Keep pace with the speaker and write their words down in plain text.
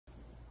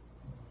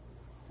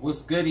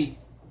What's goody?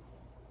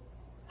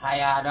 How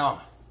y'all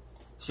doing?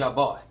 It's your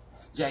boy,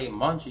 J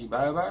Munchie,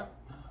 baby.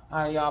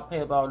 How y'all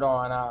people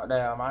doing out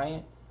there,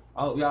 man?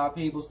 I hope y'all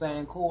people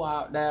staying cool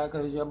out there,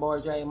 cause your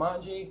boy J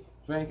Munchie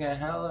drinking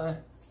hella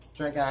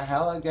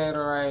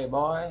Gatorade,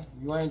 boy.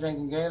 You ain't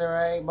drinking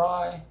Gatorade,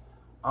 boy.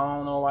 I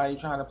don't know why you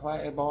trying to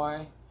play,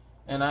 boy.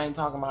 And I ain't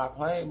talking about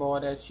Playboy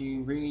that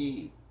you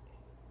read.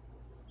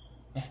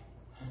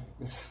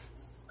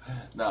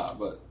 Nah,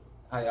 but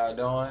how y'all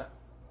doing?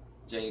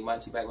 J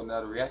Munchie back with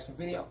another reaction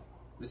video.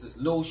 This is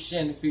Lil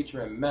Shin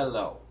featuring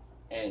Melo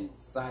and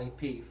Psy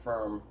P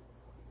from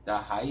the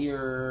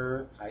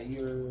Higher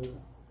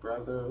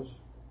Brothers.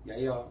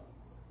 Yeah,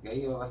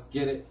 let's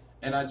get it.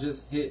 And I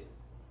just hit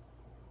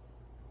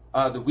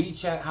the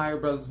WeChat Higher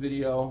Brothers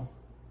video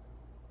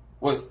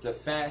was the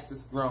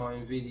fastest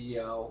growing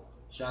video.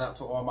 Shout out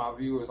to all my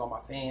viewers, all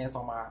my fans,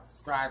 all my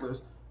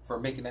subscribers for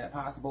making that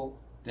possible.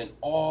 Then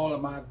all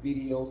of my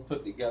videos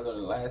put together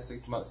in the last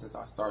 6 months since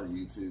I started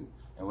YouTube.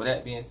 And with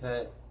that being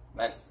said,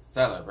 let's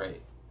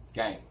celebrate.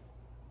 Gang.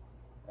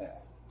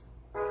 Yeah.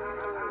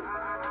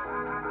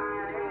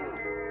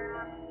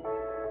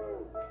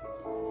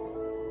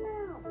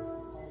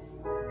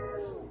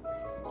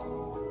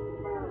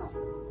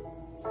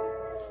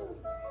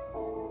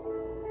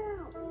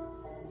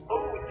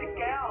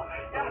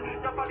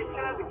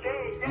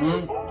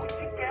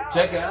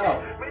 Check it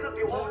out.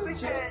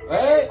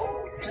 Hey,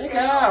 check it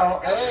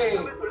out. Hey.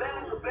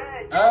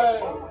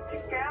 Hey.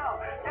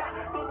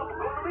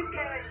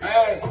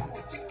 Hey.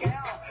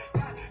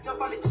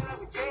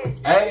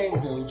 Hey,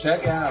 dude,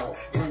 check out.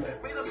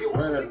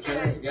 Word,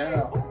 check it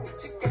out.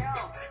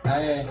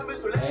 Hey.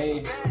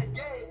 Hey.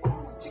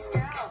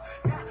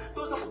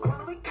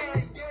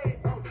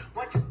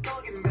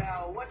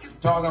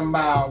 Talking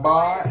about,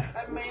 boy.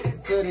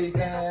 City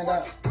stand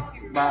up.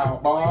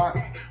 About, boy.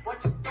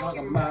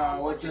 Talking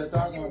about what you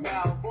talking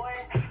about.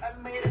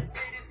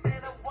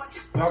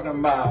 Talking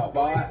about,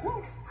 boy.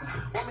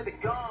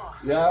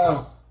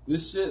 Yo,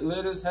 this shit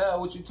lit as hell.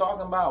 What you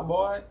talking about,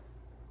 boy?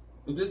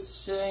 If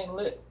this shit ain't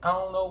lit, I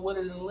don't know what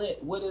is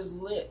lit. What is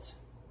lit?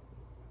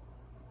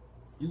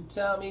 You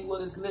tell me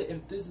what is lit.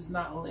 If this is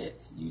not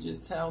lit, you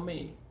just tell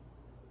me.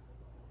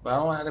 But I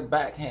don't have to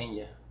backhand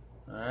you.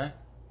 Alright?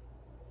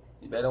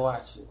 You better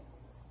watch it.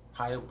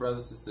 Higher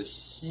Brothers is the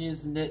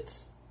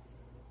shiznits.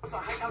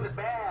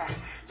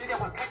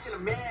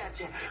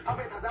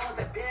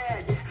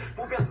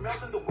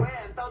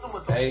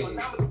 Hey,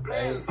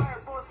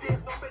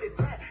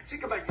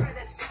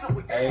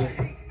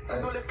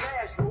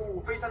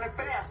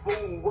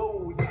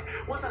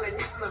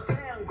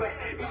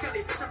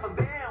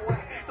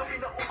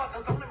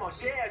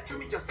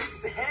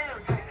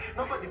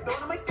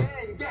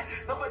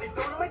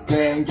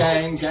 gang,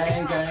 gang,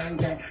 gang, gang,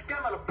 gang.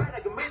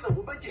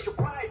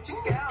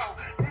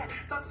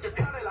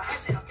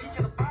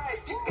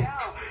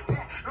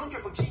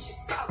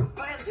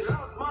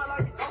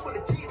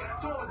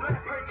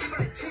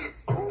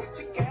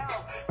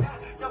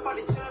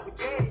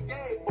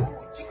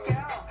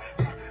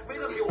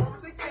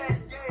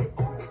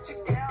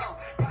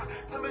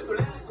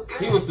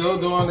 He was still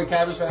doing the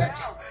Cabbage Patch.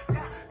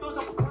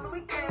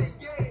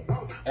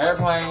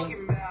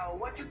 Airplane.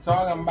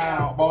 Talking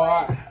about,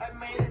 boy.